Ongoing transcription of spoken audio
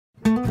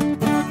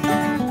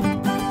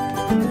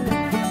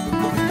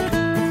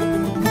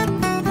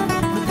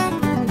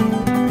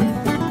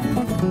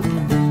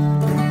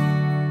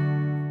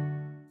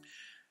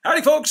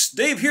Howdy folks,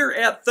 Dave here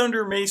at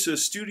Thunder Mesa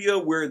Studio,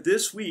 where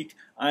this week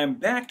I'm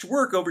back to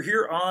work over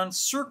here on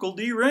Circle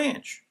D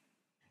Ranch.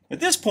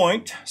 At this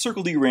point,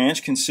 Circle D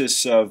Ranch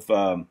consists of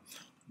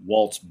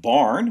Walt's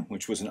Barn,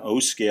 which was an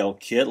O-scale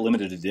kit,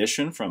 limited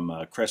edition from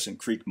Crescent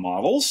Creek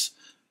Models.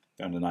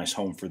 Found a nice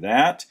home for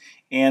that.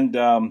 And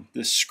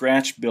this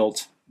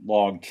scratch-built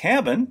log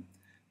cabin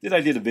that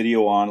I did a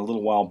video on a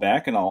little while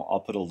back, and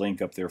I'll put a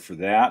link up there for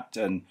that.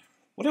 And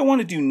what I want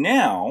to do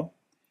now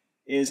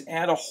is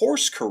add a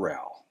horse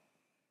corral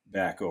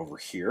back over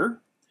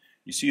here.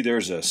 You see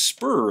there's a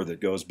spur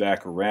that goes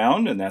back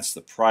around, and that's the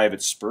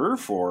private spur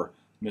for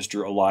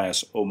Mr.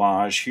 Elias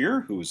Homage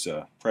here, who's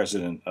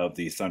president of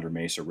the Thunder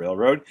Mesa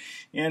Railroad.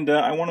 And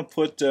I want to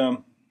put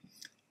a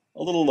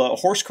little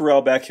horse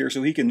corral back here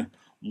so he can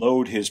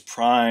load his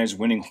prize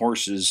winning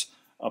horses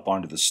up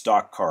onto the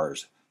stock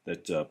cars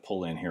that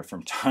pull in here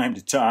from time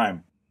to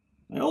time.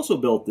 I also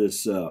built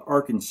this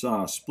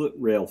Arkansas split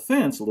rail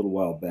fence a little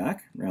while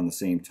back, around the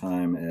same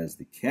time as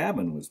the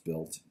cabin was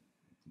built.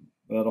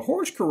 But a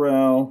horse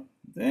corral,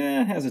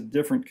 that has a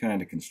different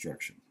kind of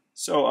construction.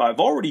 So I've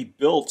already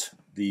built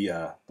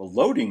the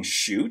loading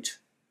chute,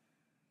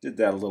 did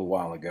that a little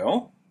while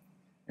ago.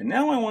 And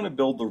now I want to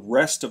build the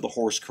rest of the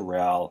horse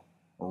corral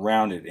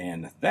around it,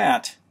 and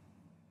that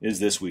is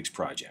this week's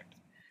project.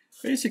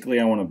 Basically,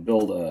 I want to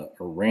build a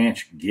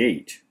ranch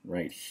gate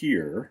right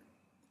here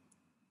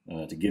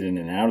to get in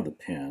and out of the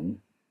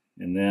pen,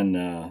 and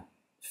then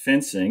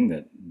fencing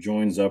that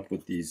joins up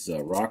with these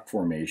rock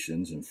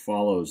formations and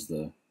follows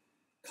the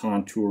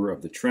contour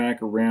of the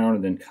track around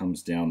and then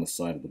comes down the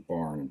side of the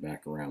barn and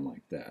back around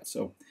like that.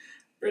 So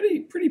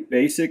pretty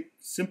basic,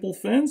 simple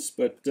fence,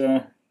 but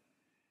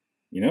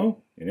you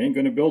know, it ain't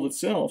going to build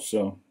itself,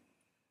 so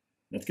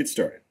let's get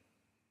started.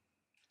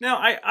 Now,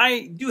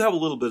 I do have a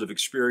little bit of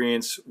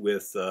experience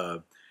with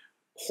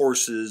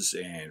horses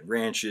and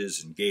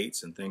ranches and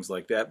gates and things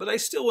like that, but I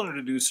still wanted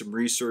to do some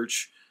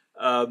research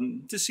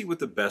to see what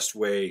the best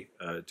way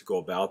to go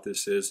about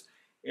this is.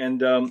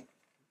 And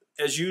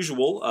as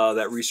usual,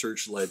 that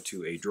research led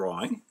to a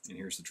drawing, and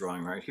here's the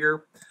drawing right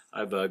here.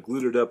 I've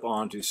glued it up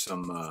onto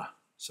some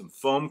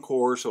foam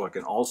core so I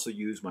can also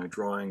use my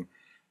drawing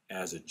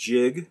as a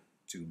jig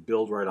to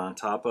build right on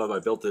top of. I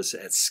built this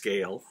at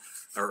scale,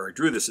 or I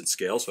drew this at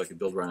scale so I could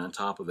build right on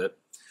top of it.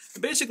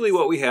 And basically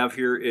what we have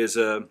here is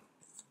a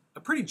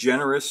pretty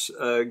generous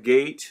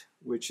gate,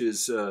 which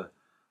is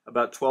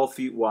about 12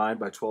 feet wide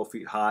by 12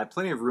 feet high.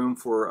 Plenty of room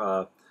for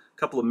a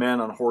couple of men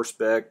on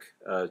horseback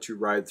to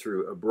ride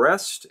through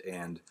abreast,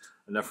 and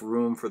enough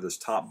room for this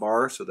top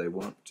bar so they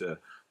won't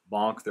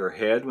bonk their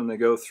head when they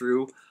go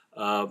through.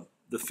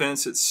 The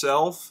fence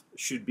itself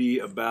should be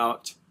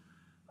about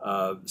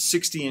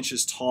 60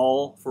 inches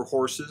tall for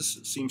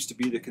horses. Seems to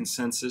be the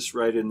consensus,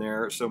 right in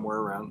there, somewhere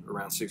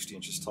around 60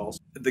 inches tall.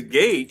 The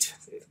gate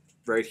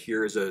right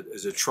here is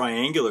a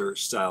triangular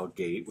style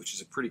gate, which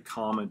is a pretty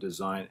common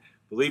design.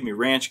 Believe me,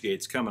 ranch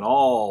gates come in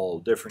all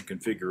different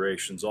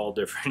configurations, all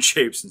different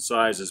shapes and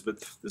sizes, but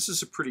this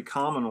is a pretty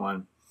common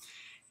one.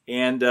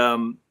 And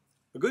a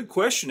good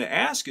question to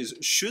ask is,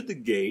 should the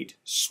gate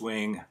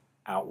swing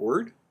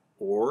outward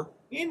or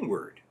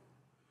inward?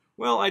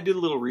 Well, I did a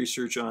little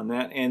research on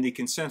that, and the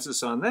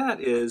consensus on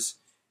that is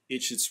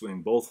it should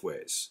swing both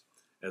ways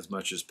as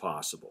much as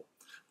possible.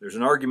 There's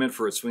an argument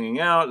for it swinging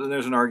out, and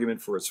there's an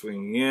argument for it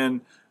swinging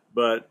in,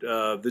 but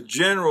the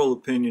general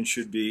opinion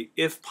should be,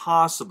 if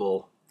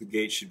possible, the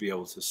gate should be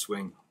able to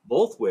swing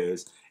both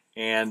ways,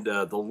 and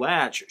the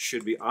latch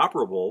should be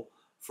operable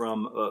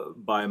from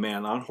by a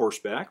man on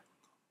horseback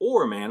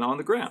or a man on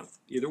the ground,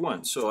 either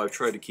one. So I've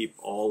tried to keep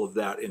all of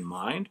that in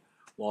mind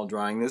while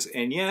drawing this,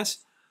 and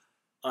yes,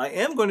 I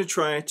am going to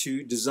try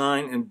to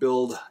design and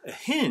build a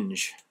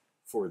hinge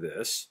for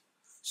this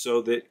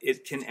so that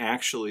it can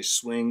actually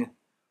swing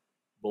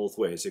both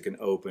ways. It can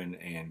open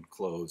and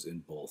close in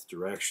both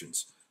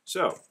directions.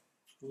 So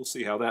we'll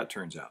see how that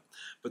turns out.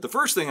 But the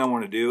first thing I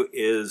want to do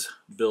is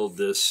build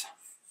this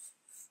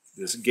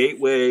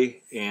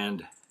gateway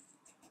and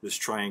this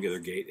triangular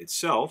gate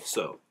itself.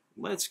 So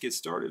let's get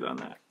started on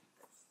that.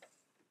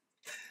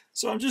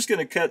 So I'm just going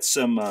to cut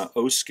some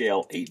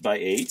O-scale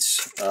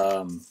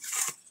 8x8s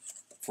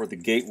for the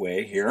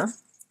gateway here,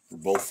 for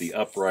both the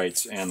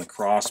uprights and the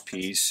cross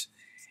piece.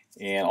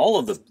 And all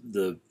of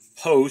the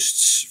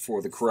posts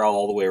for the corral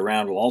all the way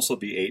around will also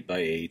be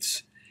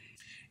 8x8s.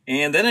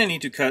 And then I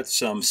need to cut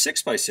some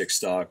 6x6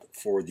 stock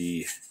for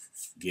the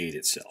gate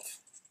itself.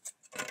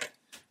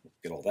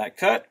 Get all that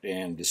cut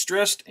and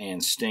distressed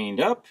and stained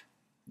up,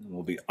 and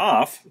we'll be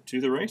off to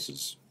the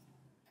races.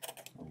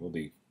 Or we'll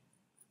be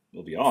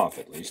off,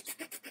 at least.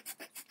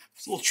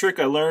 It's a little trick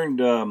I learned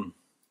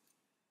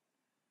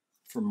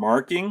for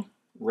marking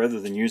rather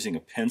than using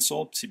a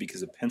pencil. See,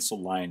 because a pencil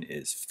line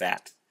is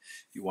fat.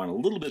 If you want a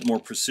little bit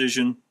more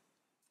precision,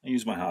 I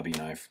use my hobby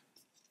knife.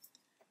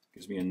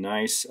 Gives me a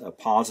nice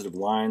positive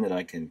line that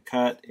I can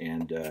cut,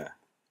 and a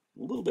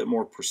little bit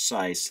more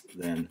precise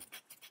than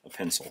a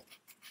pencil.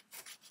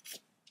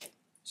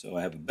 So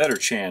I have a better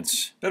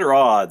chance, better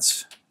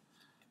odds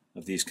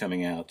of these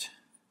coming out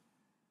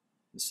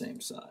the same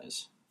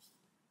size.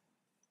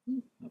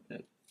 Not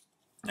bad.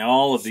 Now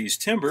all of these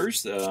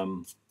timbers,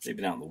 they've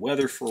been out in the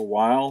weather for a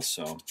while,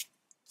 so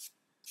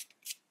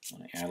I'm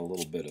going to add a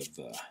little bit of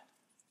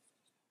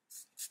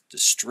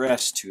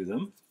distress to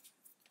them.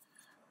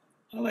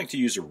 I like to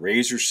use a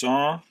razor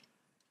saw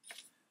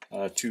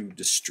to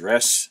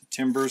distress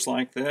timbers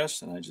like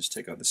this, and I just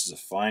take out, this is a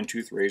fine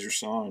tooth razor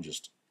saw, and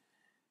just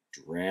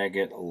drag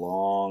it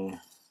along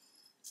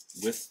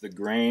with the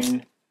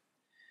grain.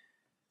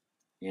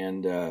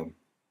 And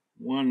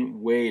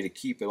one way to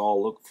keep it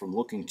all from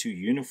looking too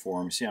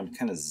uniform, see I'm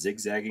kind of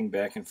zigzagging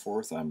back and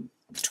forth, I'm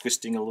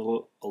twisting a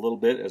little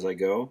bit as I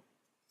go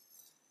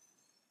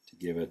to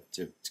give it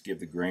to give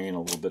the grain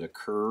a little bit of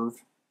curve.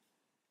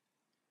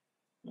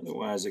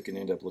 Otherwise it can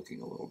end up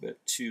looking a little bit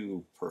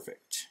too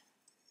perfect.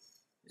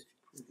 It's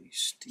pretty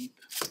steep.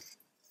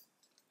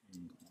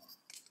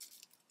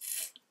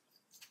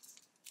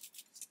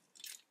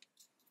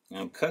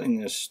 Now I'm cutting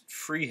this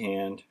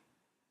freehand.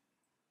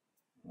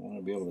 I want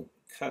to be able to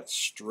cut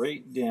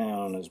straight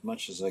down as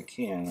much as I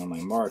can on my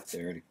mark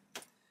there to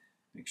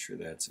make sure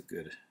that's a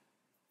good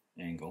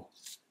angle.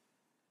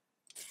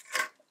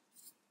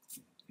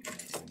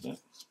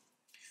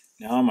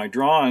 Now on my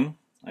drawing,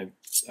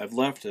 I've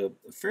left a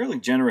fairly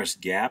generous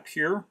gap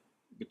here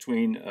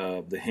between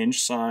the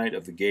hinge side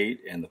of the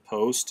gate and the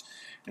post,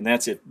 and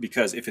that's it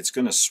because if it's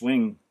going to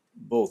swing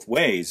both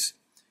ways,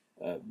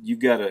 you've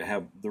got to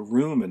have the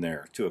room in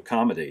there to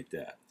accommodate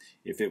that.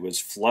 If it was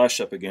flush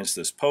up against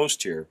this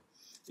post here,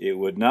 it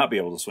would not be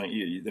able to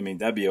swing. I mean,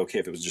 that'd be okay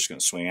if it was just going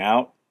to swing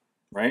out,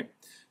 right?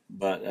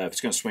 But if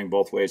it's going to swing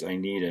both ways, I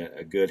need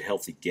a good,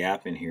 healthy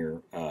gap in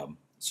here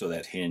so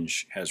that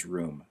hinge has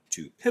room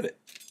to pivot.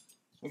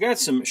 I got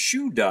some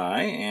shoe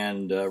dye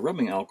and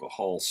rubbing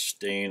alcohol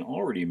stain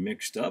already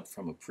mixed up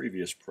from a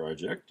previous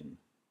project, and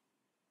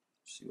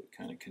see what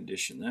kind of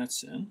condition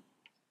that's in.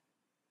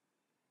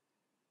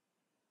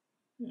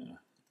 Yeah,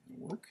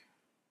 it'll work.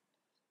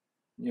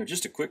 You know,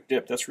 just a quick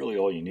dip, that's really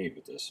all you need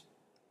with this.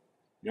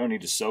 You don't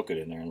need to soak it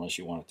in there unless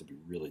you want it to be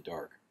really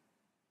dark.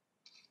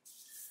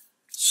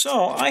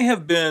 So I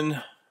have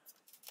been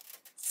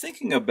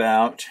thinking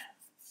about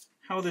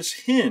how this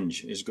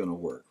hinge is going to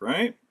work,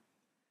 right?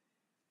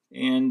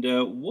 And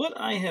what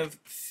I have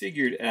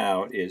figured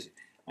out is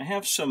I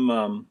have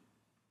some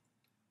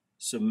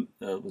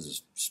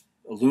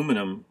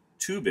aluminum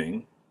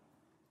tubing,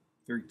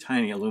 very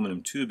tiny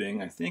aluminum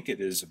tubing. I think it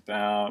is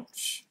about,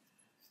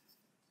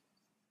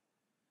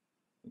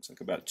 looks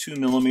like about 2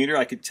 millimeter.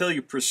 I could tell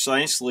you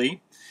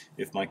precisely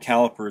if my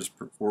calipers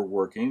were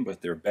working,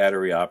 but they're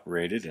battery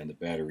operated and the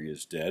battery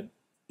is dead,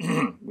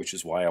 which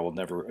is why I will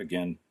never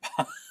again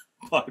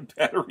buy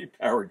battery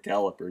powered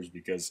calipers,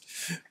 because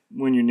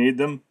when you need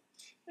them,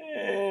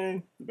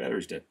 the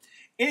battery's dead.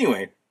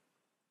 Anyway,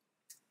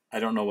 I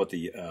don't know what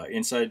the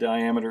inside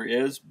diameter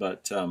is,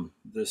 but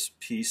this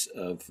piece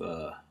of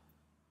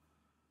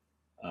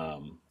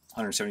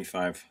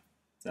 175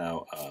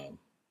 thou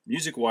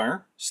music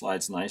wire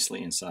slides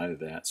nicely inside of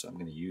that, so I'm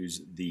going to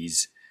use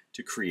these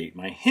to create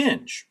my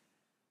hinge,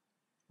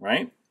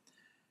 right?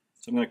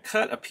 So I'm going to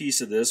cut a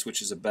piece of this,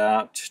 which is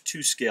about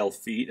 2 scale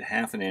feet,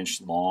 1/2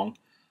 inch long,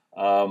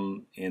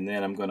 and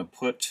then I'm going to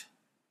put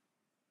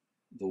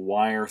the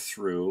wire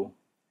through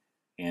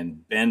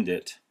and bend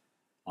it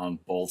on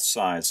both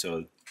sides so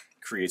it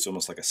creates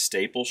almost like a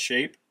staple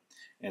shape,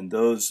 and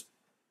those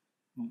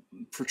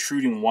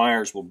protruding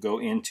wires will go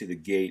into the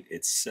gate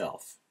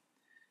itself.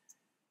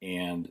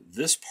 And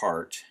this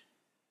part,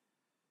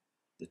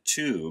 the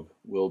tube,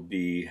 will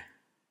be,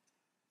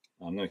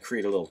 I'm going to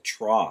create a little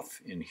trough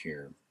in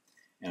here,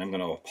 and I'm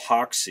going to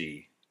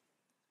epoxy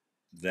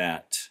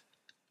that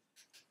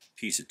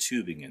piece of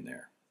tubing in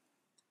there.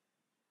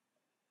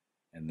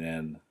 And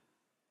then,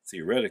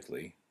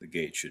 theoretically, the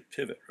gate should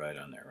pivot right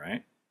on there,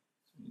 right?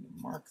 So I'm going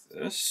to mark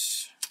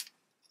this.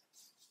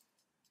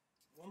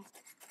 There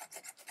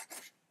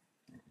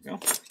we go.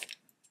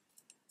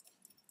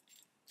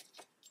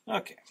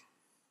 Okay.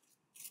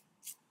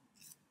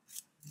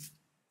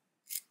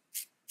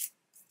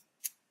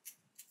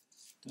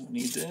 Don't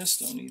need this,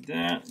 don't need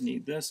that,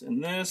 need this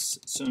and this.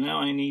 So now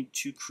I need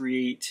to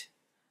create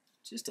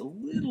just a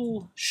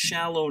little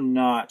shallow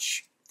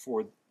notch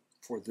for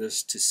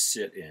this to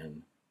sit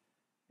in,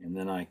 and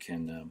then I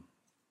can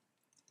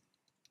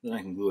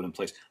glue it in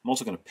place. I'm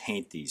also going to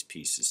paint these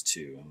pieces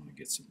too. I'm going to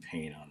get some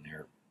paint on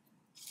there,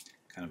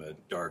 kind of a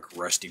dark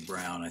rusty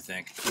brown, I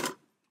think.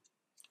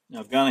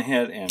 Now I've gone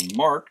ahead and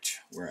marked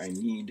where I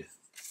need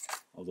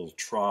a little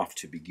trough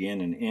to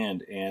begin and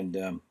end,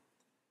 and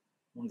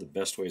one of the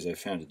best ways I've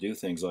found to do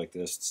things like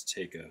this is to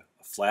take a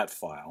flat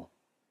file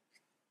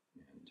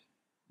and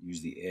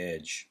use the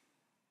edge.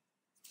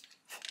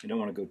 You don't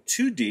want to go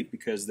too deep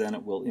because then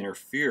it will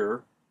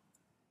interfere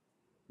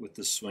with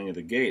the swing of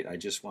the gate. I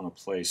just want a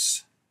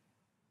place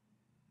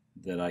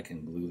that I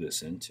can glue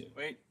this into.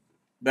 Wait,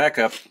 back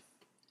up.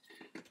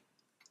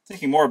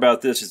 Thinking more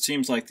about this, it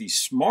seems like the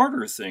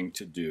smarter thing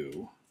to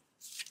do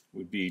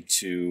would be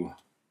to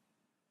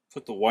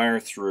put the wire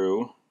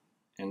through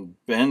and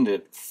bend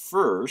it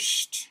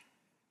first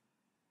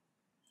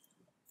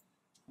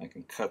I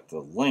can cut the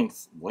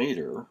length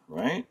later,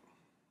 right?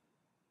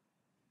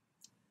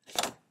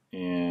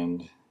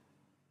 And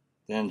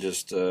then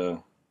just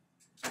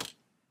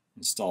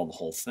install the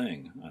whole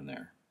thing on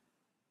there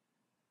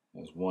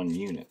as one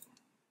unit.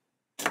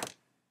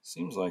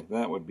 Seems like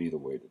that would be the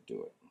way to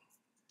do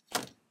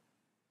it.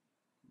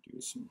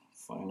 Do some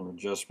finer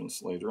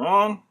adjustments later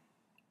on.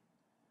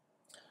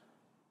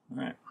 All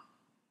right.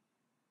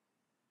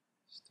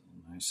 Still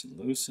nice and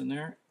loose in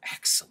there.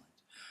 Excellent.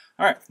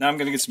 All right, now I'm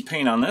going to get some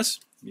paint on this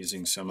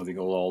using some of the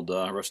old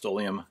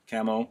Rust-Oleum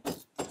Camo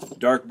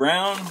Dark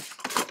Brown.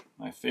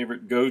 My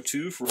favorite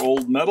go-to for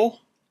old metal.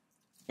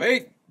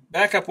 Wait,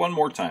 back up one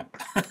more time.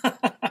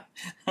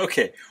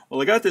 Okay, well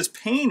I got this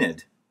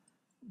painted,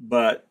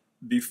 but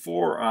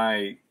before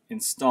I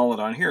install it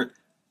on here,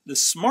 the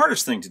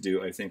smartest thing to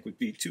do, I think, would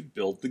be to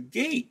build the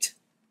gate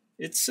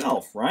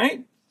itself,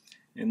 right?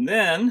 And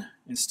then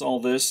install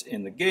this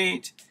in the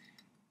gate,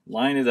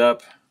 line it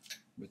up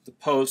with the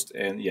post,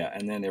 and yeah,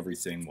 and then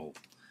everything will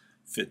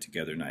fit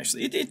together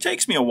nicely. It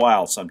takes me a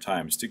while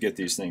sometimes to get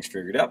these things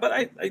figured out, but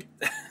I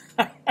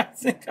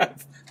think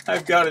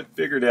I've got it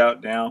figured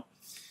out now.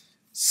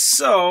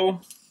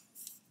 So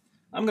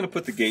I'm going to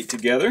put the gate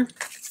together.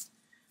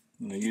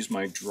 I'm going to use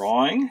my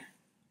drawing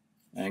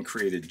and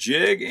create a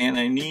jig, and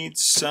I need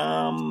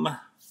some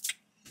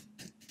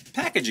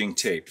packaging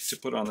tape to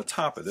put on the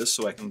top of this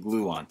so I can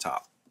glue on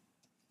top.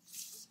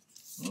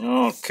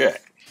 Okay.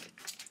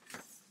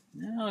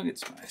 Now I'll get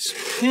some nice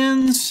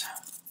pins.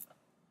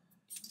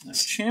 I've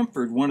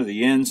chamfered one of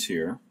the ends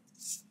here,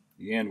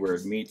 the end where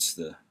it meets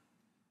the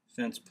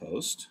fence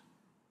post,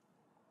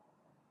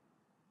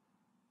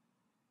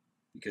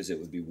 because it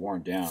would be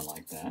worn down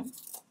like that.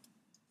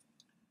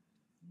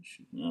 It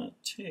should not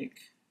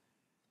take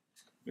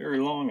very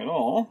long at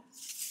all.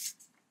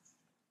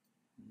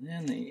 And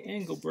then the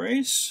angle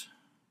brace,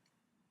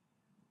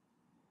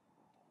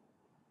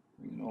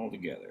 bring it all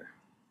together.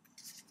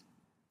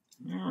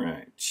 All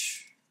right.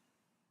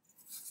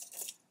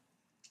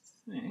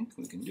 I think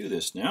we can do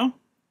this now.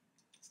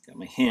 Got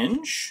my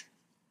hinge,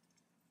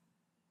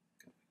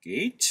 got my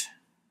gate.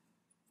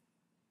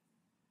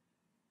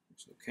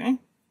 Looks okay.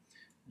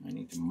 I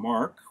need to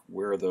mark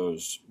where the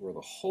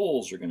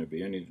holes are going to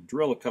be. I need to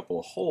drill a couple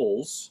of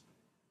holes.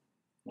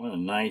 I want a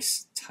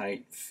nice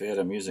tight fit.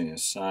 I'm using a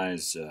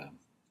size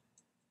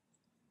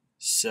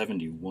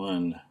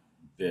 71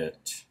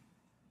 bit.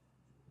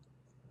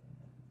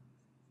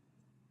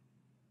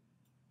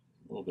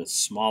 A little bit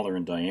smaller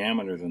in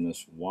diameter than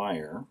this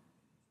wire.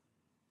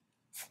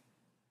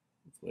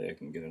 Hopefully I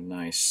can get a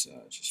nice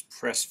just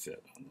press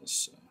fit on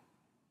this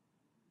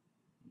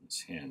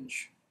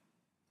hinge.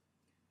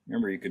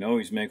 Remember, you can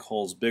always make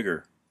holes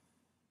bigger.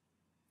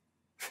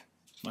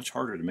 It's much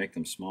harder to make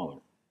them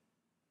smaller.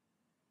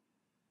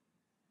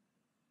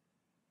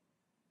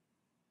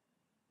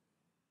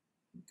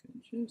 Okay,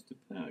 just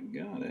about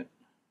got it.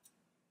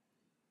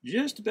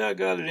 Just about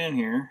got it in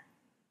here.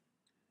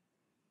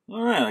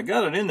 All right, I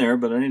got it in there,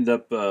 but I ended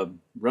up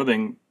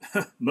rubbing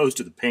most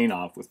of the paint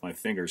off with my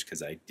fingers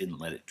because I didn't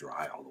let it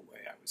dry all the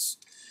way. I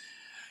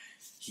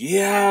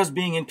was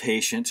being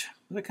impatient,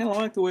 but I kind of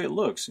like the way it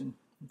looks. And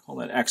we call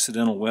that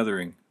accidental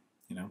weathering,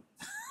 you know.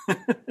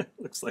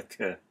 Looks like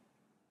a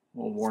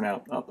little worn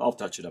out. I'll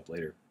touch it up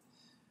later.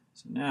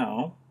 So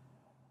now,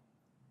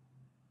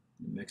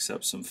 mix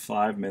up some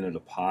 5-minute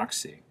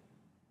epoxy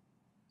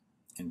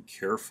and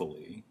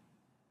carefully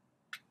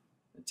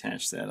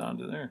attach that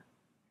onto there.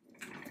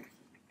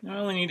 I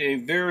only need a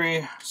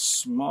very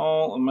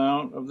small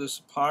amount of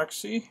this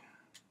epoxy.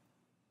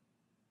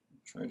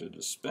 Try to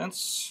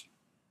dispense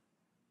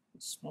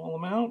a small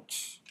amount.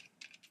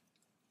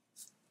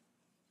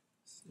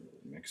 So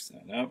mix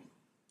that up.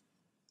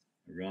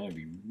 We're going to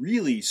be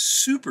really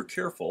super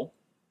careful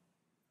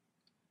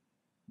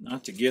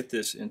not to get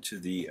this into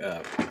the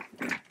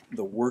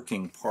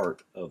working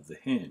part of the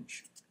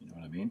hinge. You know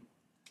what I mean?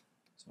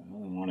 So I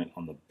only want it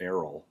on the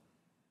barrel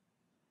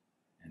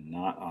and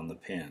not on the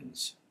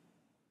pins.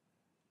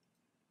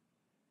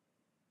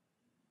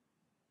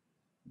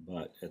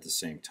 But at the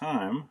same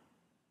time,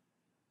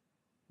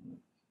 a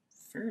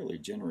fairly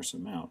generous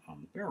amount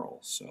on the barrel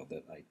so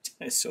that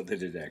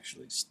it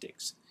actually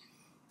sticks.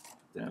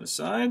 Put that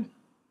aside,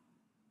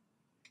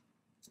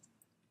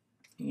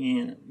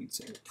 and it needs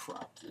to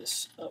prop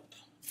this up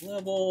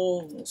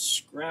level. A little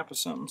scrap of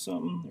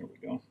something. There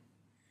we go.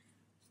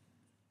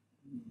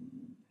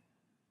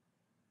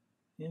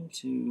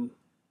 Into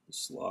the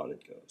slot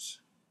it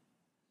goes.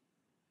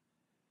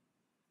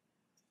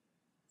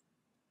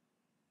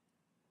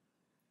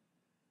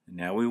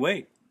 Now we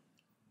wait.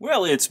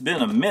 Well, it's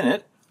been a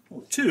minute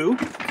or two.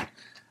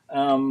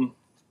 I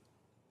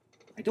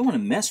don't want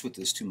to mess with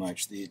this too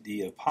much. The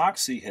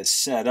epoxy has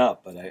set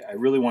up, but I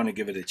really want to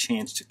give it a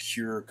chance to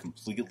cure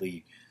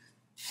completely,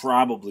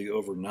 probably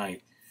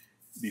overnight,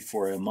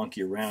 before I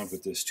monkey around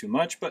with this too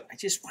much. But I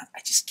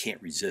just can't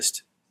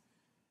resist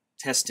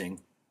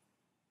testing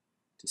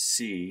to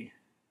see.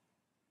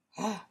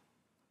 Oh,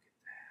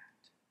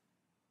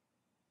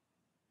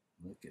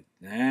 look at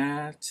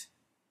that.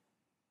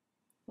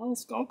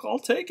 I'll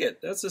take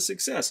it. That's a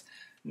success.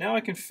 Now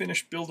I can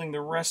finish building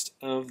the rest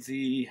of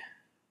the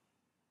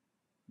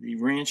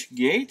ranch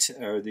gate,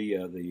 or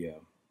the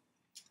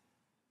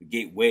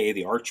gateway,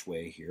 the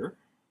archway here.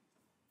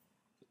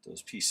 Put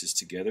those pieces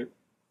together.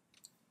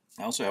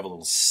 I also have a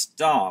little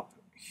stop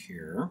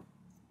here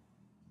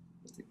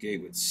that the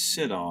gate would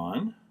sit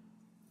on.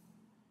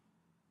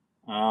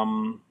 I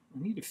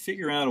need to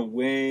figure out a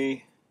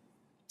way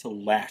to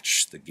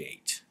latch the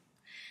gate.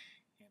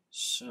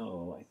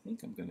 So I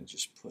think I'm going to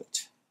just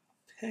put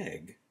a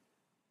peg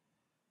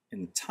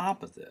in the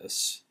top of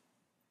this,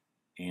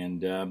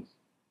 and I'm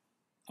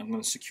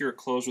going to secure it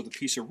closed with a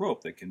piece of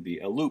rope that can be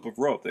a loop of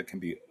rope that can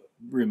be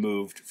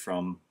removed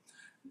from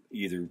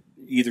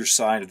either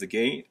side of the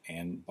gate,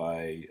 and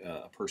by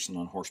a person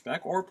on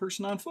horseback or a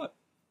person on foot.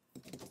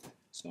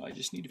 So I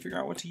just need to figure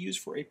out what to use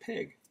for a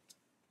peg.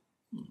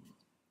 I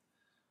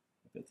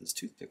bet this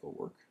toothpick will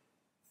work.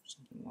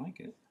 Something like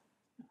it.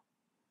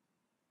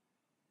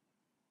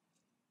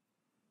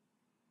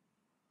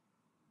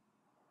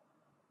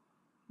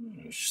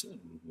 Yes, that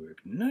would work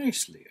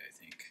nicely, I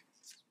think.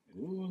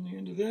 Glue on the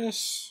end of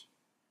this.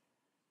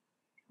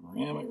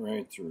 Ram it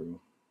right through.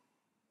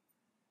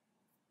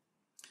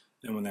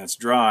 Then when that's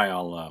dry,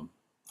 I'll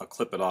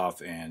clip it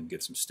off and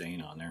get some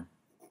stain on there.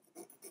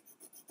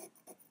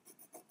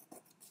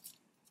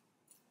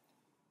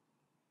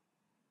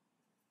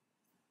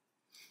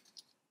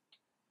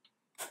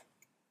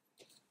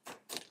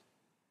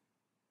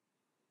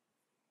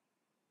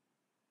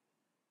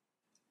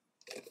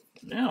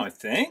 Now I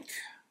think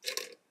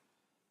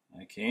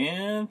I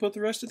can put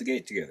the rest of the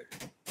gate together.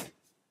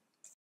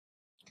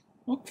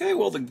 Okay,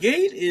 well, the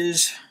gate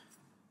is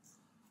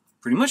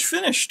pretty much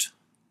finished.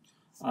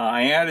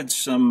 I added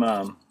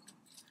some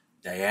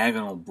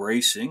diagonal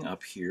bracing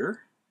up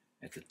here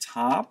at the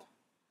top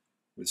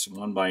with some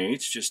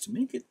 1x8s just to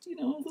make it,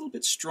 a little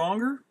bit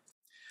stronger.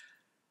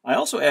 I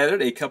also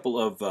added a couple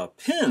of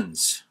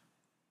pins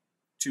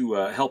to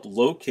help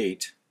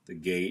locate the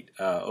gate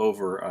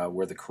over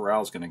where the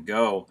corral is going to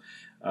go.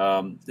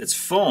 It's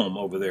foam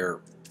over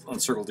there on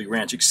Circle D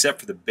Ranch, except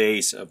for the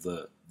base of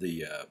the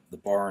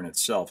barn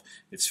itself.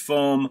 It's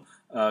foam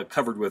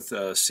covered with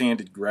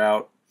sanded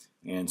grout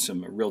and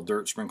some real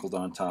dirt sprinkled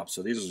on top.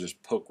 So these will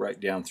just poke right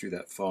down through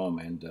that foam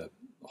and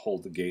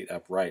hold the gate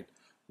upright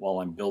while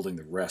I'm building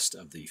the rest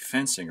of the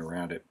fencing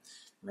around it.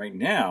 Right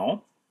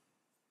now,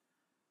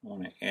 I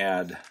want to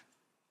add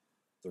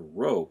the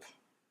rope.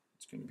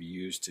 It's going to be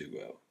used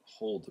to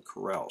hold the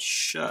corral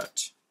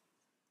shut.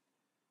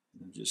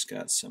 I've just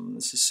got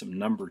this is some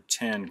number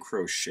 10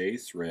 crochet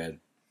thread,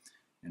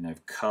 and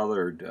I've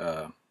colored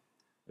a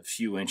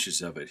few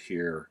inches of it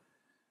here,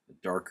 a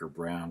darker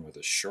brown with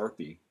a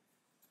Sharpie.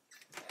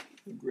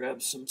 I'll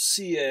grab some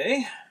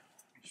CA.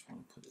 Just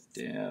want to put a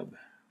dab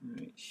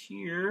right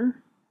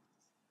here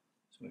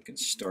so I can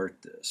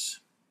start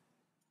this.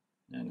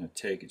 And I'm going to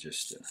take it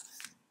just to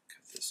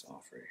cut this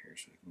off right here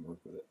so I can work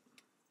with it.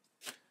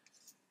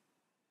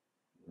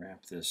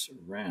 Wrap this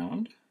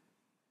around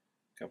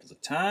a couple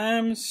of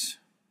times,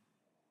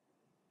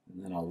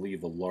 and then I'll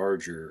leave a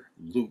larger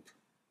loop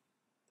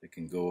that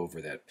can go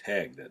over that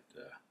peg that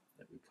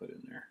we put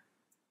in there.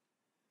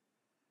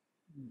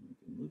 We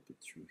can loop it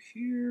through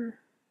here,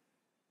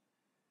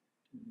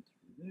 and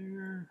through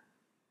there,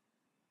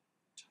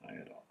 tie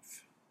it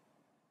off.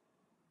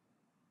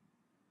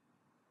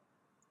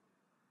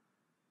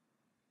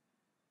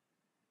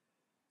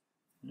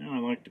 Now I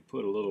like to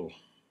put a little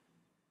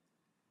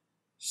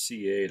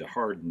CA to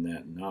harden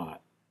that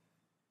knot.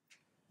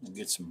 I'll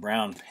get some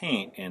brown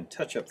paint and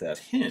touch up that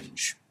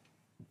hinge.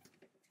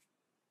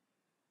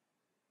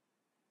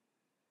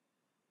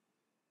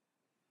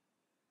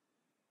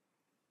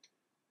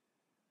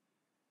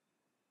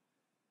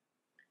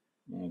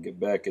 I'll get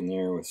back in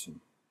there with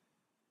some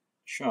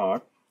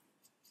chalk.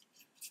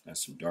 Got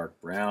some dark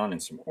brown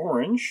and some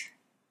orange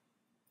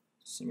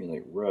to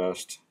simulate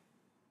rust.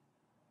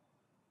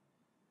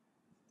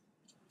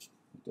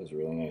 It does a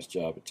really nice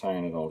job of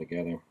tying it all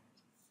together.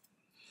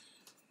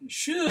 You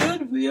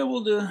should be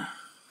able to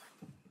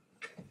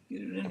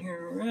get it in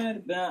here right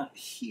about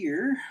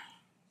here.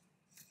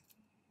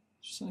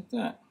 Just like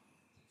that.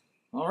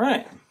 All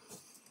right.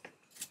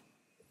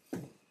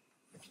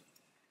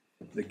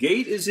 The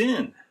gate is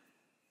in.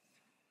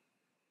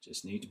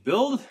 Just need to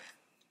build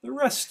the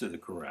rest of the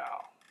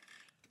corral.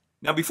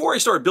 Now, before I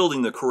start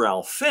building the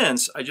corral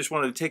fence, I just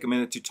wanted to take a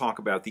minute to talk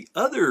about the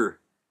other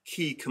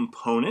key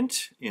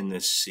component in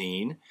this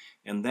scene,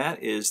 and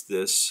that is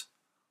this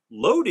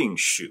loading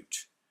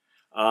chute.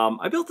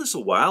 I built this a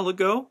while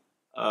ago,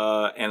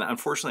 and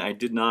unfortunately I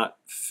did not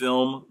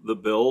film the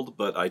build,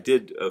 but I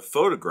did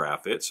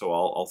photograph it, so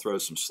I'll throw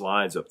some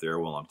slides up there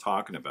while I'm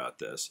talking about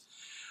this.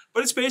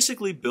 But it's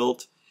basically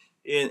built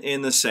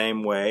in the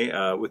same way,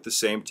 with the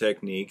same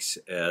techniques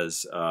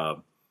as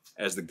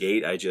the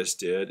gate I just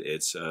did.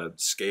 It's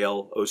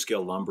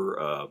O-scale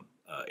lumber,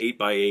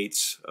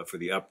 8x8s for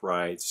the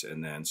uprights,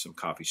 and then some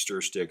coffee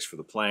stir sticks for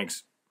the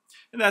planks.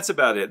 And that's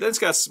about it. Then it's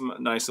got some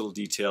nice little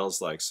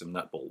details like some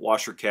nut bolt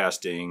washer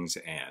castings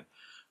and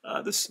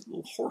this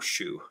little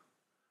horseshoe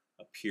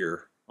up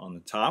here on the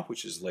top,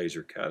 which is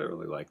laser cut. I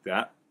really like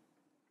that.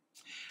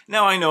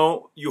 Now I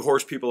know you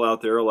horse people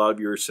out there, a lot of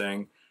you are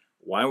saying,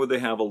 why would they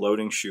have a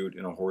loading chute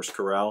in a horse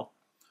corral?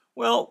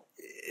 Well,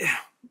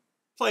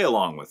 play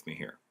along with me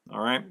here,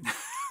 all right?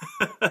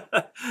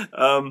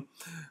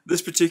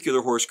 This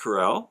particular horse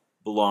corral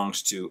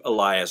belongs to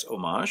Elias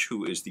Homage,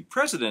 who is the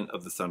president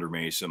of the Thunder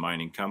Mesa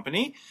Mining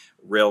Company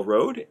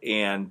Railroad,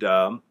 and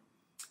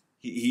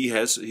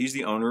he's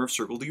the owner of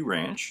Circle D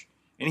Ranch,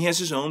 and he has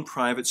his own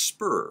private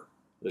spur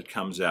that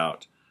comes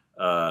out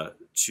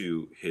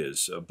to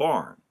his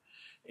barn.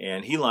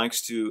 And he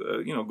likes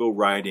to, go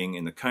riding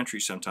in the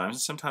country sometimes.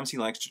 And sometimes he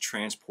likes to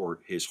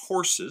transport his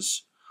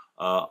horses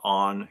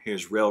on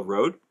his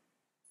railroad.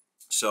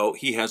 So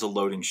he has a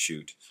loading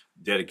chute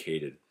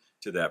dedicated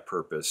to that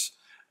purpose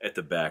at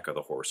the back of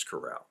the horse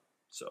corral.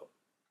 So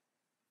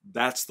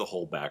that's the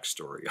whole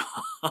backstory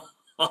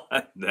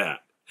on that.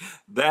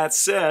 That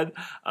said,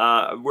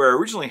 where I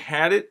originally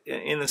had it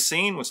in the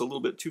scene was a little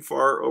bit too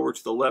far over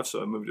to the left,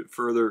 so I moved it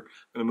further.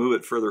 I'm going to move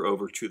it further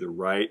over to the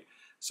right,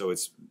 so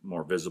it's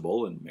more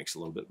visible and makes a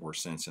little bit more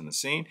sense in the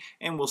scene,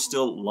 and will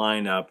still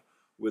line up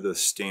with a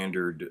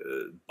standard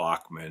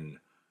Bachmann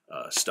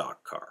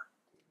stock car.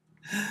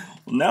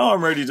 Well, now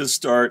I'm ready to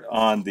start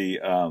on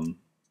the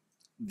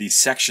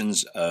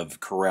sections of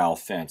corral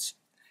fence,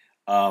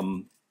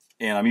 and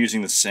I'm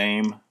using the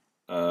same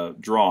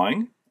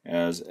drawing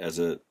as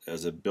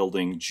a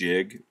building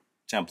jig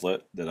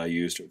template that I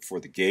used for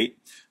the gate.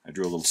 I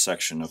drew a little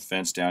section of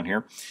fence down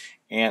here,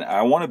 and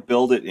I want to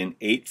build it in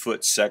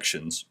 8-foot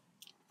sections.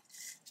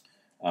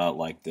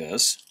 Like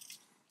this,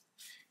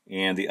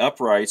 and the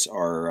uprights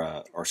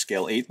are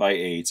scale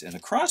 8x8s, and the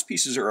cross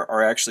pieces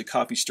are actually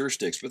coffee stir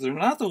sticks, but they're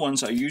not the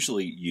ones I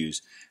usually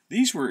use.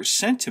 These were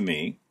sent to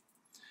me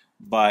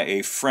by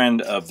a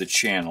friend of the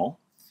channel,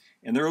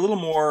 and they're a little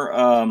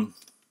more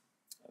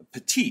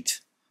petite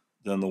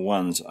than the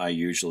ones I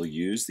usually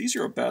use. These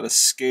are about a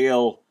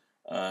scale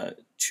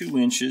 2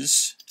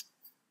 inches,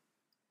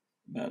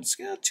 about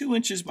scale 2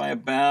 inches by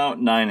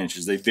about 9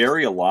 inches. They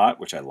vary a lot,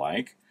 which I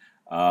like.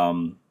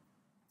 And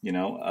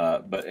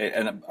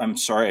I'm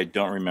sorry, I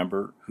don't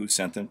remember who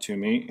sent them to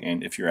me.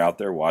 And if you're out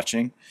there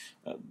watching,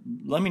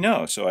 let me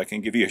know so I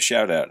can give you a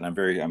shout out. And I'm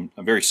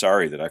very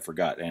sorry that I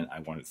forgot. And I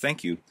want to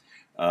thank you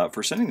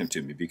for sending them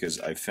to me, because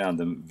I found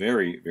them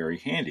very, very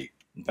handy.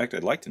 In fact,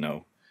 I'd like to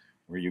know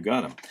where you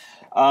got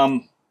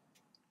them.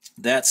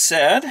 That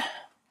said,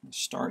 let's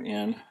start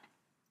in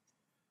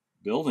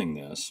building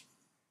this.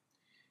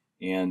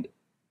 And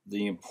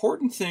the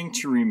important thing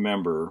to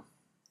remember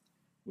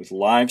with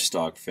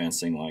livestock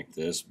fencing like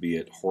this, be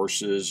it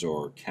horses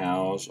or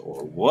cows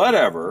or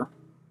whatever,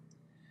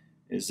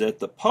 is that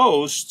the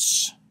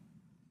posts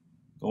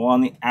go on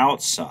the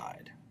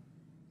outside,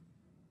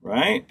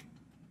 right?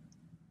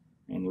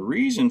 And the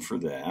reason for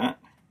that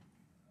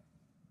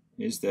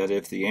is that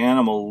if the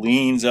animal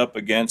leans up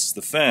against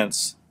the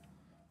fence,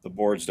 the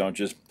boards don't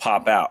just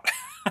pop out,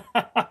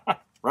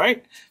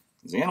 right?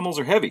 Because the animals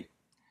are heavy.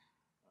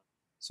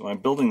 So I'm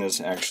building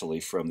this actually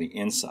from the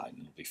inside,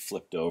 and it'll be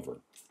flipped over.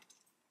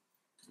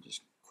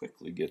 Just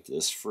quickly get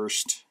this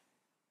first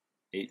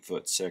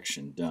 8-foot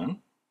section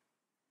done.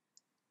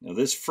 Now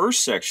this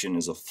first section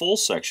is a full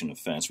section of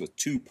fence with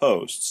 2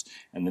 posts,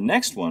 and the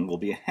next one will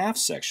be a half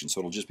section, so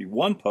it'll just be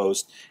 1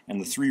 post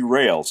and the 3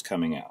 rails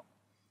coming out.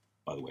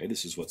 By the way,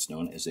 this is what's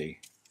known as a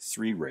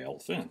 3-rail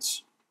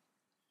fence.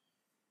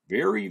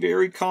 Very,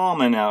 very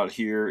common out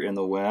here in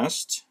the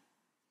West.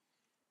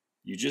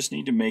 You just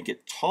need to make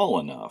it tall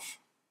enough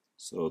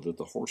so that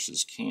the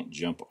horses can't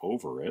jump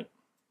over it.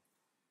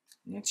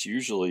 And that's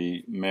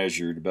usually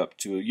measured up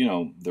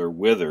to, their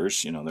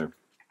withers,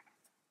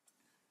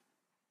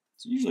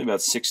 it's usually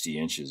about 60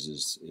 inches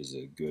is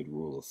a good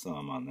rule of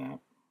thumb on that.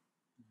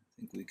 I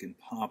think we can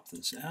pop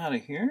this out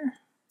of here.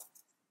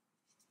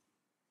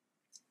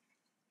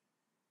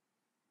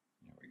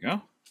 There we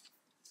go.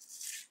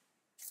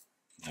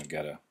 I've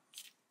got a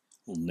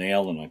little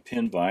nail in my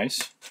pin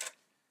vise.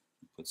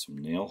 Put some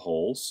nail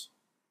holes.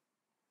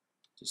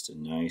 Just a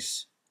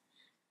nice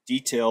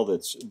detail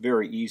that's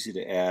very easy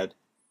to add.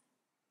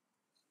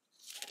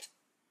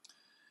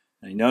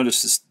 And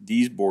notice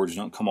these boards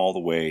don't come all the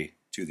way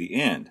to the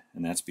end,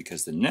 and that's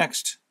because the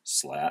next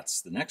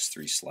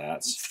 3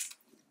 slats,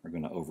 are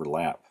going to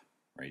overlap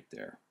right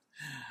there.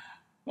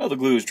 Well, the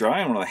glue is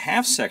dry on one of the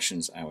half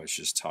sections I was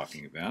just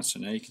talking about, so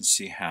now you can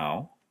see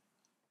how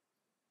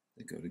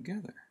they go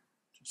together,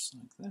 just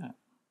like that.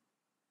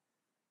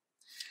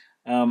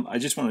 I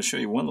just want to show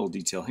you one little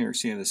detail here.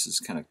 See how this is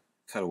kind of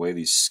cut away,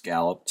 these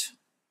scalloped.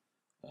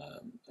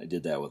 I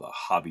did that with a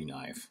hobby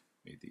knife.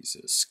 Made these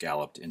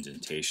scalloped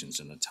indentations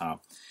in the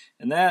top.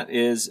 And that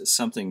is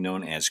something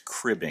known as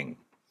cribbing,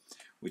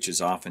 which is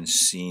often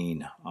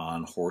seen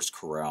on horse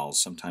corrals.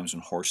 Sometimes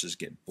when horses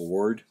get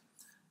bored,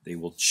 they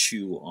will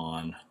chew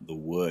on the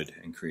wood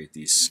and create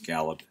these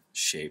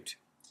scallop-shaped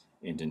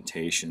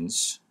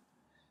indentations.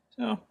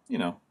 So, I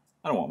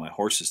don't want my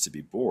horses to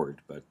be bored,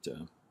 but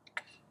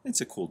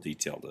it's a cool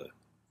detail to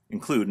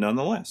include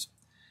nonetheless.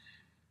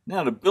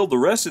 Now, to build the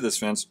rest of this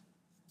fence,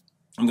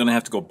 I'm going to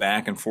have to go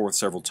back and forth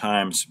several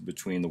times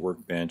between the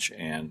workbench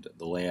and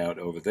the layout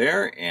over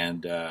there,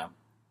 and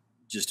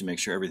just to make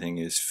sure everything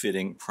is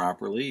fitting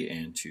properly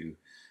and to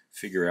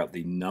figure out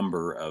the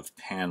number of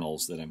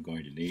panels that I'm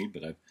going to need.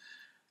 But I've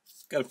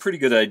got a pretty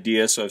good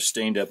idea, so I've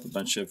stained up a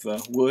bunch of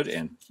wood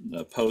and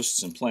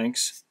posts and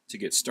planks to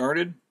get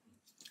started.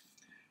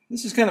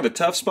 This is kind of a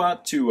tough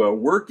spot to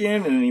work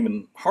in, and an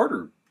even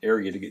harder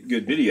area to get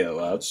good video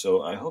out,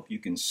 so I hope you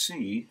can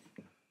see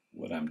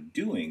what I'm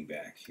doing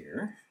back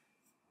here.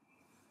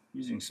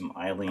 Using some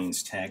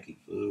Eileen's tacky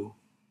glue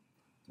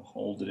to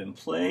hold it in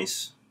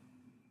place.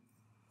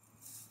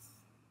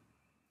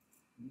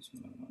 This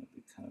one I want to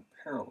be kind of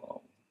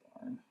parallel with the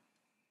barn.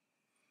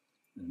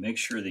 And make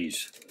sure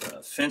these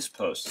fence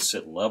posts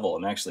sit level.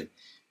 I'm actually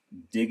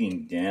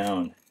digging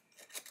down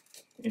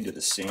into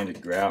the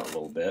sanded grout a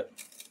little bit,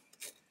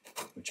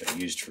 which I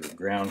used for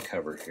ground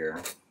cover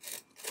here,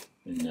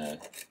 and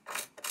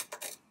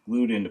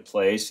glued into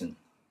place and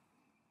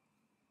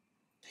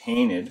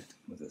painted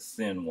with a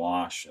thin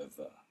wash of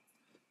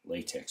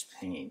latex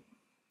paint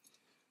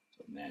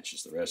so it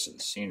matches the rest of the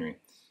scenery.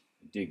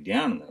 Dig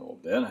down in there a little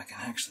bit, I can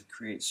actually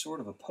create sort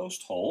of a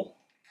post hole.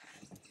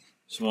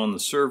 So on the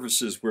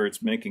surfaces where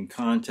it's making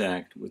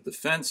contact with the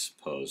fence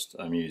post,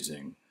 I'm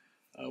using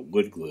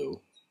wood glue,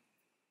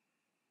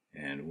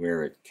 and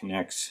where it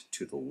connects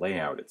to the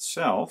layout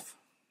itself,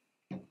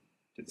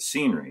 to the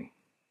scenery,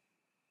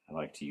 I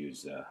like to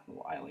use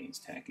little Eileen's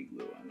tacky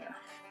glue on there.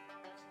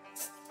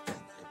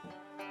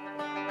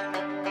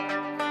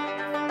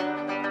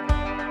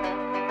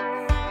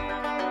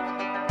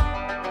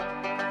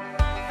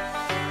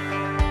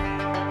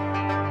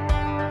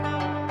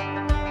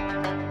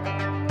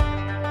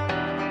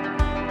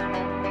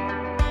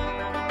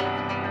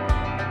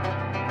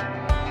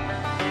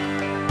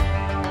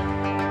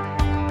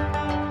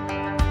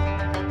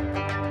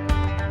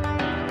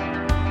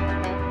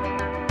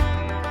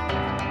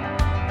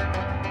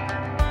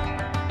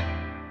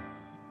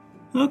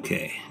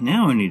 Okay,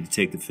 now I need to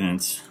take the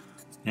fence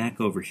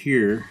back over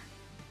here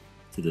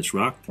to this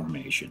rock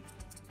formation,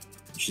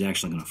 which is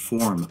actually going to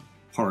form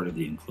part of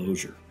the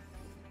enclosure.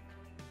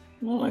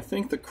 Well, I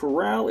think the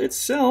corral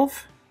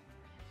itself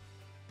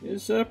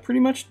is pretty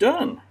much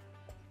done.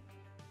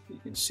 You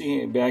can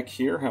see back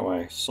here how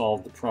I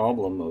solved the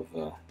problem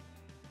of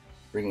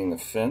bringing the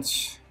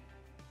fence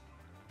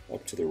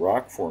up to the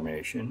rock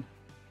formation.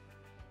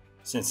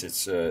 Since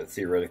it's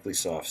theoretically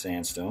soft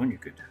sandstone, you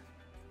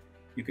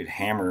could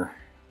hammer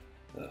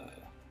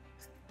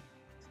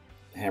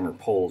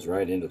poles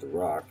right into the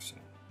rock. So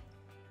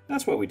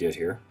that's what we did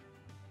here.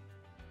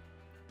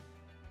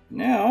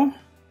 Now,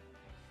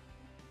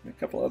 a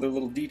couple other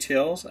little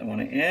details I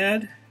want to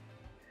add.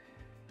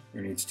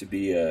 There needs to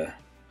be a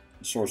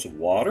source of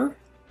water,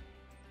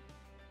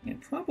 and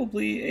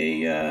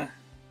probably a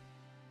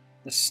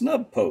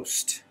snub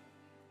post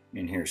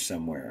in here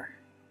somewhere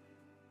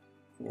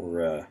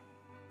for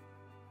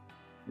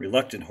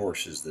reluctant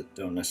horses that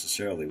don't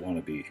necessarily want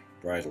to be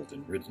bridled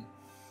and ridden.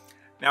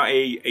 Now,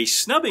 a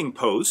snubbing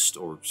post,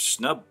 or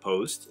snub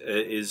post,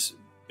 is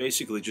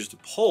basically just a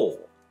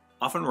pole,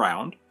 often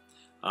round,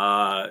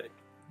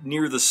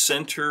 near the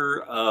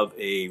center of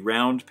a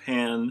round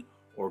pen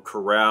or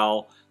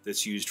corral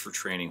that's used for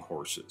training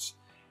horses.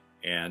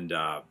 And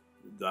the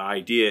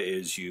idea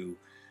is you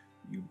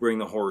bring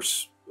the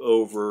horse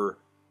over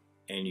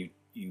and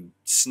you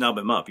snub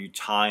him up, you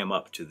tie him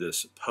up to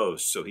this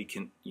post so he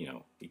can,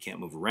 he can't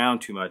move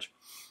around too much.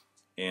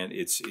 And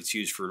it's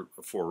used for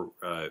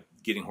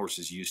getting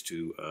horses used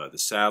to the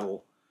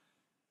saddle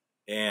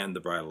and the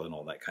bridle and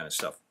all that kind of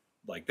stuff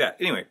like that.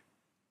 Anyway,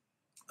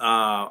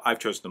 I've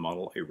chosen to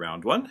model a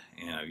round one,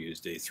 and I've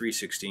used a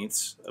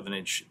 3/16 of an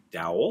inch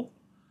dowel.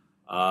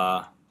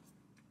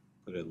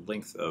 Put a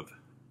length of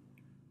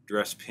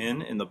dress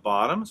pin in the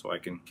bottom so I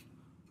can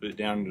put it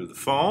down into the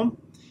foam.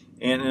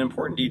 And an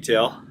important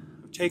detail,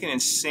 I've taken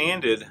and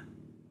sanded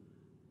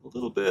a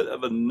little bit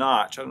of a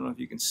notch. I don't know if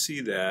you can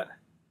see that.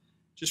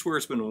 Just where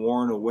it's been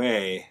worn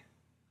away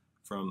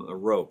from the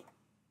rope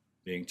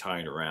being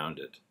tied around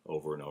it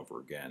over and over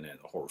again, and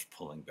the horse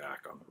pulling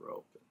back on the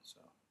rope. And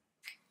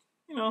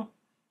so,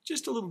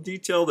 just a little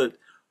detail that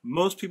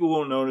most people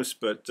won't notice,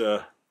 but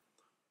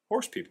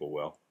horse people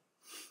will.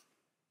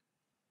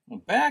 Well,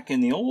 back in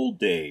the old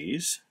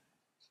days,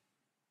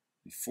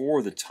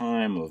 before the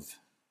time of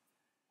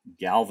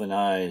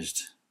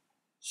galvanized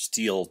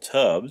steel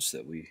tubs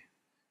that we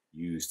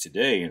use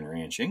today in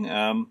ranching,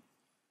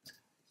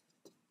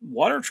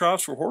 water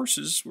troughs for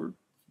horses were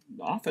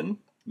often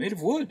made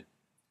of wood.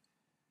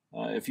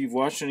 If you've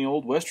watched any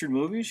old Western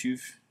movies,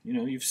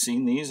 you've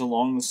seen these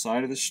along the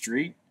side of the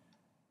street,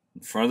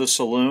 in front of the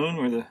saloon,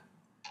 where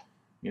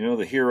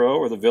the hero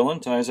or the villain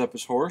ties up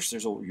his horse.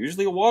 There's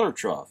usually a water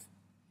trough,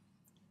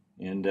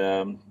 and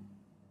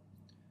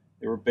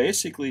they were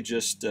basically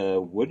just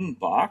wooden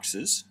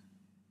boxes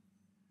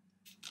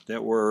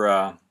that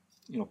were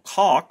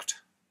caulked,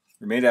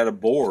 or made out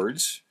of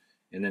boards,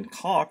 and then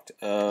caulked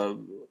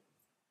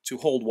to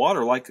hold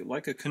water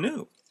like a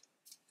canoe.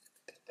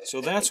 So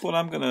that's what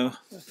I'm going to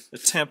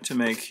attempt to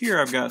make here.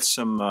 I've got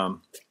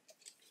some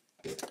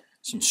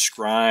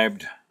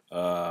scribed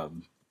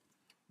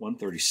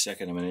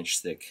 1/32 of an inch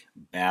thick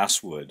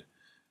basswood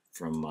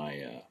from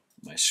my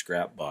my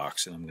scrap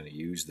box, and I'm going to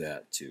use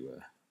that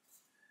to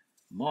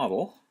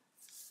model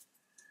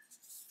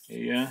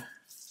a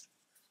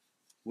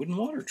wooden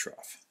water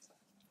trough.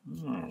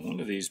 One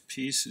of these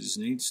pieces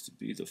needs to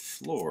be the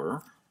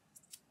floor.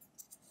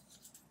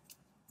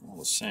 All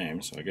the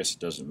same, so I guess it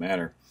doesn't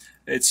matter.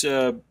 It's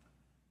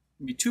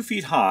be 2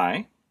 feet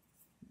high,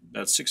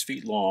 about 6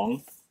 feet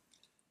long,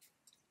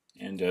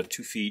 and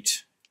 2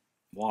 feet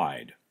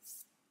wide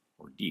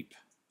or deep.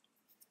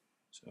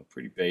 So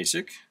pretty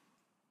basic.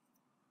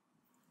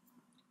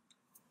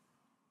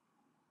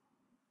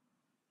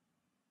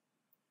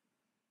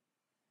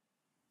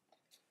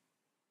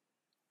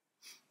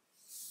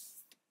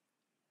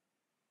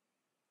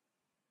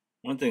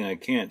 One thing I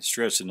can't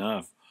stress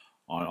enough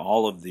on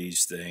all of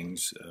these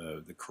things,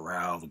 the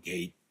corral, the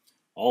gate,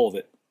 all of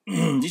it,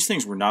 these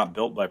things were not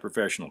built by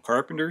professional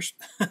carpenters.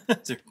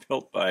 They're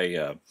built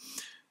by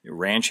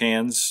ranch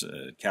hands,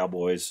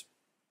 cowboys,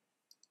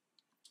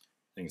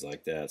 things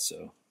like that.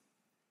 So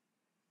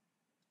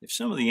if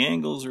some of the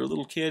angles are a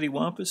little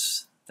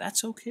cattywampus,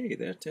 that's okay.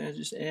 That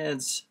just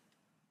adds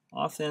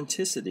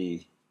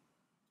authenticity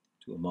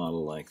to a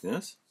model like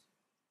this.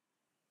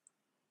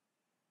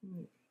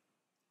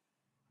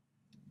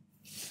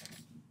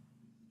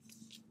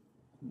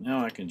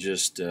 Now I can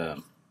just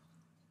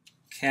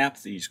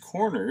cap these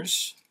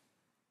corners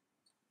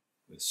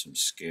with some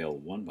scale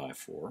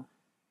 1x4.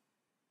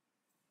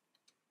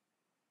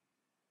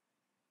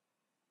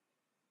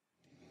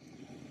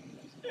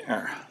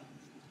 There. I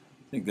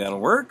think that'll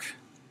work.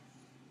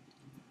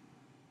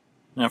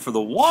 Now for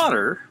the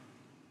water,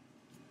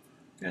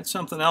 got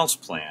something else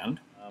planned.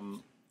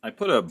 I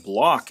put a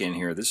block in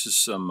here. This is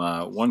some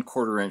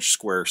 1/4 inch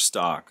square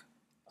stock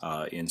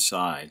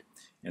inside,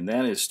 and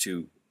that is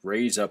to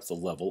raise up the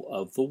level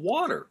of the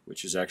water,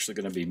 which is actually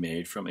going to be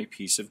made from a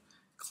piece of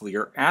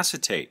clear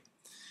acetate.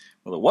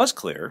 Well, it was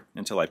clear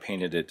until I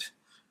painted it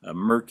a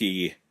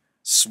murky,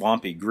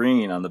 swampy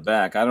green on the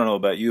back. I don't know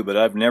about you, but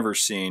I've never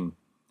seen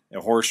a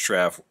horse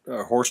trough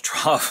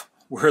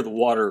where the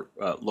water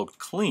looked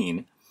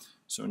clean.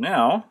 So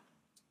now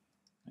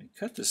I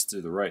cut this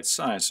to the right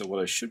size. So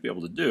what I should be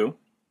able to do,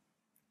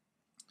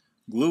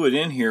 glue it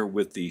in here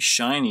with the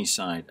shiny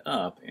side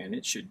up, and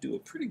it should do a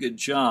pretty good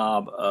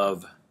job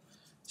of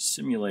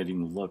simulating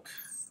the look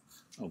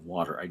of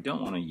water. I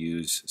don't want to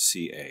use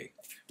CA.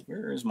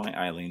 Where is my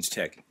Eileen's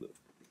Tacky Glue?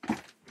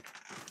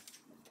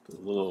 Put a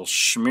little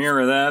smear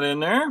of that in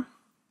there.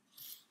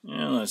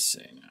 And let's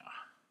see now.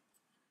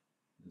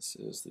 This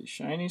is the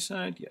shiny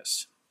side,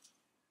 yes.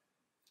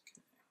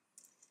 Okay.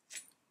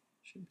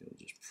 Should be able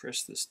to just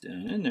press this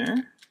down in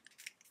there.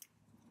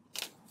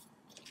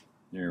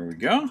 There we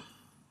go.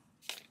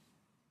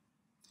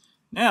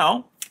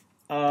 Now,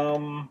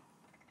 I'm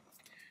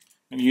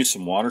going to use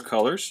some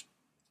watercolors.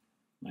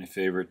 My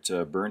favorite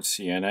burnt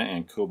sienna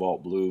and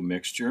cobalt blue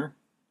mixture.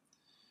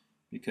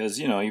 Because,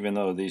 you know, even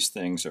though these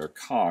things are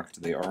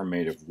caulked, they are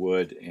made of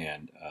wood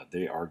and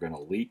they are going to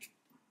leak.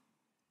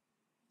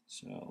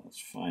 So let's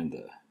find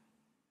the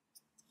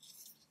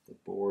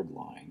board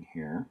line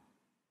here.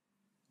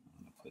 I'm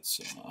going to put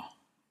some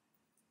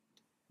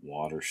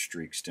water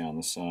streaks down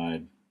the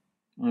side.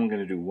 I'm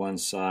going to do one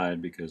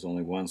side because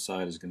only one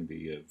side is going to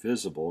be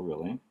visible,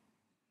 really.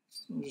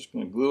 I'm just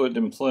going to glue it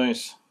in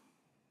place.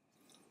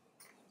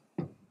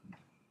 Right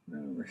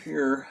over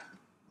here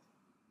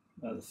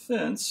by the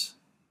fence,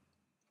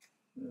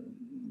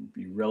 it'd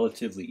be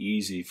relatively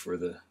easy for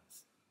the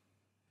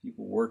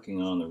people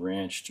working on the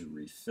ranch to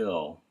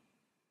refill.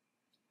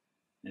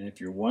 And if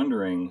you're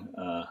wondering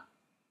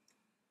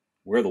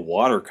where the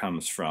water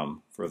comes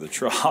from for the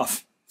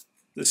trough,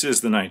 this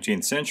is the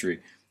 19th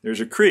century. There's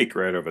a creek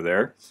right over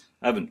there.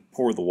 I haven't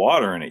poured the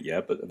water in it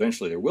yet, but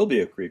eventually there will be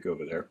a creek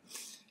over there.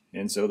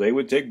 And so they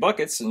would take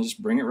buckets and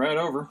just bring it right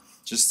over.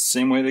 Just the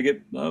same way they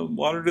get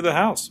water to the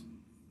house.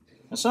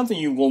 Now, something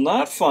you will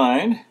not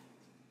find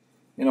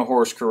in a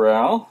horse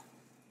corral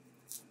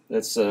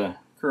that's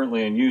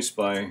currently in use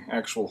by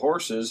actual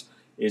horses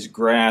is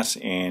grass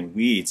and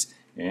weeds.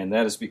 And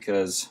that is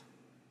because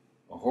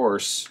a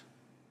horse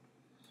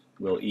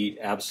will eat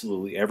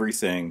absolutely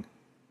everything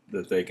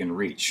that they can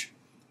reach.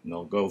 And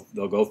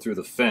they'll go through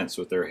the fence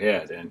with their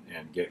head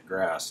and get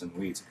grass and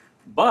weeds.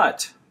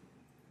 But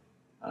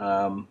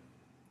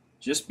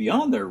just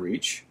beyond their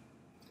reach,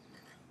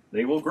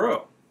 they will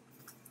grow.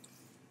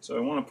 So I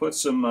want to put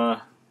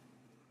some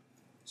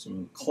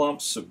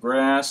clumps of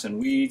grass and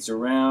weeds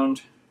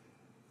around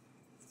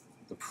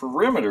the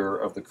perimeter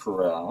of the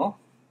corral,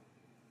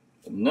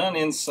 but none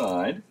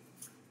inside.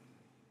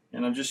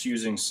 And I'm just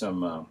using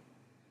some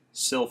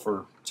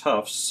silver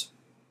tufts.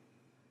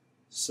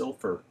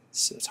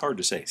 It's hard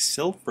to say.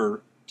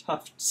 Silver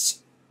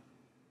tufts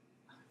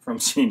from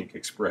Scenic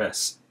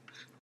Express.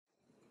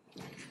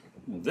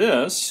 Now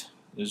this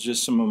is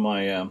just some of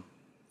my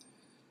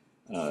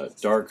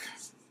dark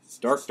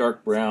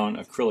brown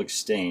acrylic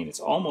stain. It's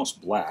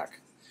almost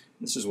black,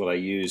 This is what I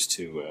use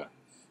to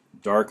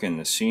darken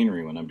the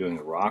scenery when I'm doing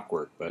the rock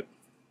work, but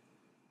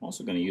I'm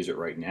also going to use it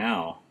right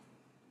now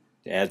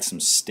to add some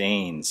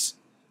stains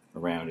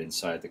around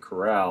inside the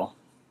corral,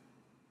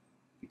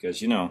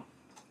 because, you know,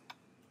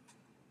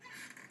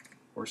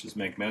 horses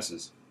make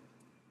messes.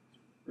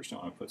 First I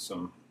want to put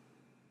some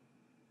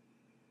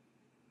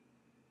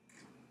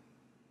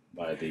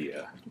by the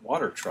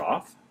water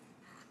trough.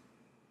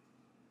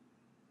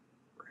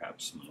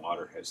 Perhaps some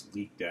water has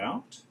leaked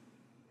out.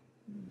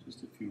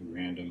 Just a few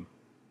random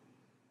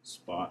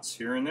spots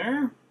here and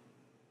there.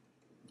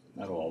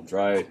 That'll all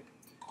dry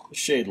a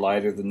shade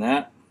lighter than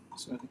that,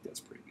 so I think that's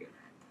pretty good.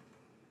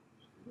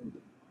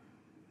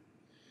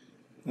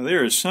 Now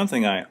there is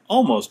something I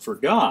almost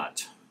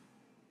forgot.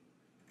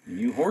 And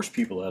you horse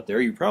people out there,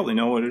 you probably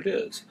know what it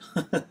is.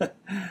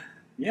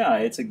 Yeah,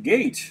 it's a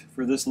gate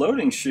for this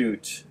loading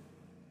chute.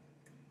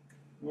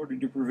 In order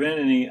to prevent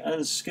any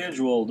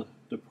unscheduled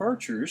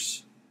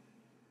departures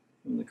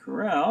from the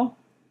corral,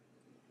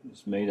 I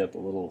just made up a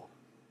little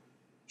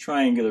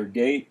triangular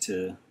gate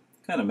to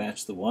kind of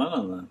match the one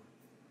on the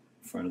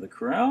front of the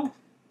corral.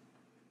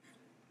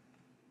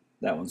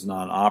 That one's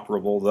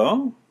non-operable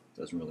though,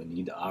 doesn't really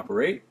need to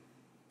operate.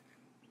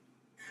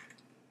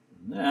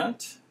 And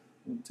that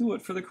will do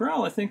it for the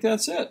corral. I think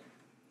that's it.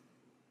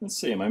 Let's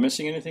see, am I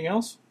missing anything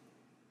else?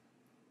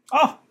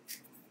 Ah!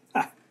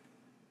 Ha.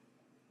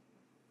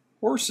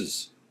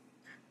 Horses.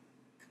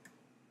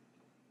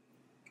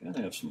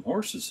 Gotta have some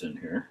horses in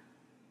here.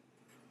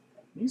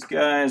 These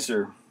guys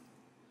are...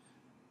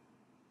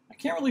 I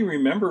can't really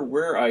remember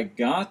where I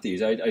got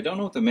these. I don't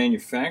know what the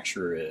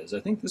manufacturer is. I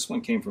think this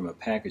one came from a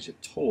package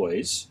of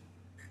toys.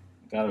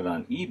 I got it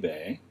on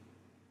eBay.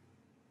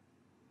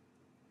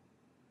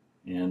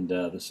 And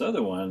this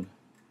other one,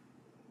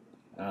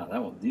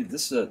 that one.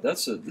 This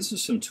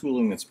is some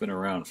tooling that's been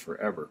around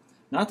forever.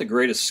 Not the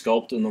greatest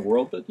sculpt in the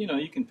world, but you know,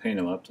 you can paint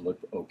them up to look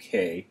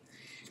okay.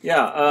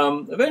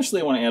 Yeah,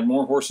 eventually I want to add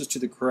more horses to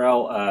the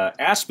corral.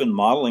 Aspen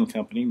Modeling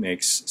Company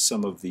makes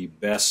some of the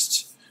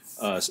best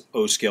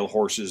O-scale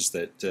horses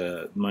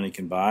that money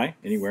can buy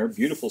anywhere.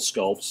 Beautiful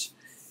sculpts,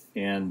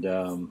 and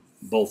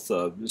both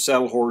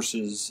saddle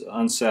horses,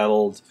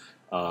 unsaddled,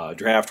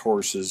 draft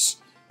horses,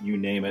 you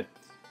name it,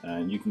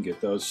 and you can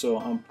get those. So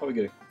I'll probably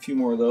get a few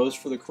more of those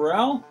for the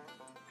corral.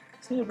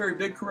 It's not a very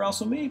big corral,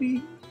 so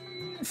maybe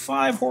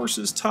 5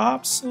 horses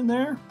tops in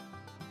there.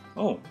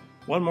 Oh,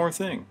 one more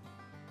thing.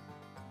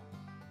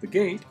 The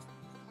gate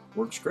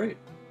works great.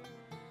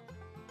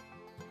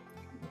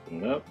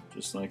 Open it up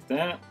just like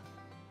that.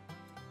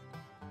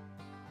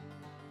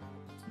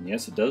 And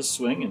yes, it does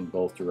swing in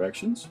both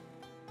directions.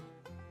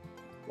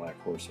 Black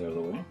horse out of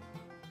the way.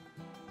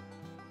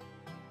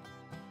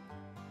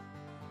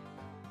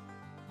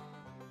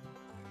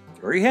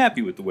 Very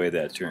happy with the way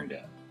that turned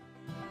out.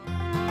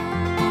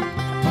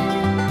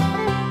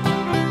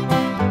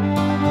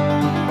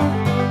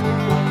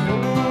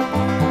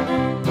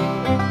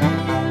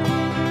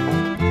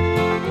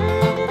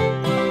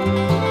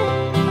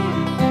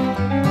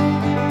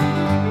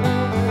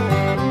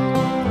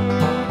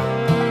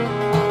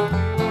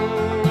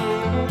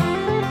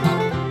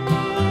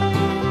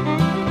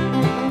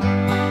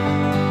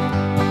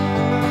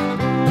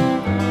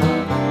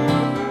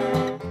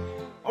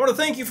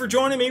 Thank you for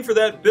joining me for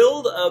that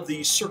build of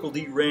the Circle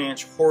D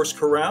Ranch Horse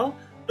Corral.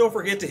 Don't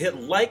forget to hit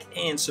like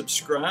and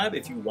subscribe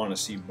if you want to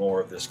see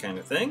more of this kind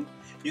of thing.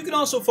 You can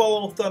also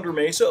follow Thunder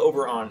Mesa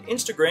over on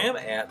Instagram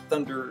at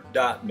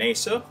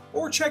thunder.mesa,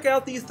 or check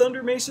out the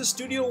Thunder Mesa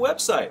Studio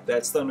website.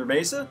 That's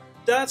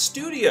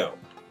thundermesa.studio.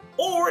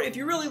 Or if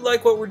you really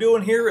like what we're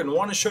doing here and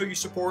want to show your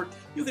support,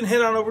 you can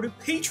head on over to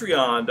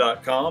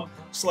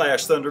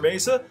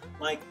patreon.com/thundermesa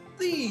like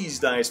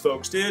these nice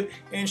folks did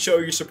and show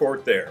your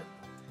support there.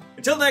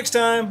 Until next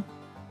time,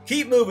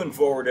 keep moving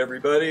forward,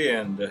 everybody,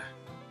 and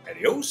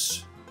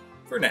adios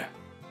for now.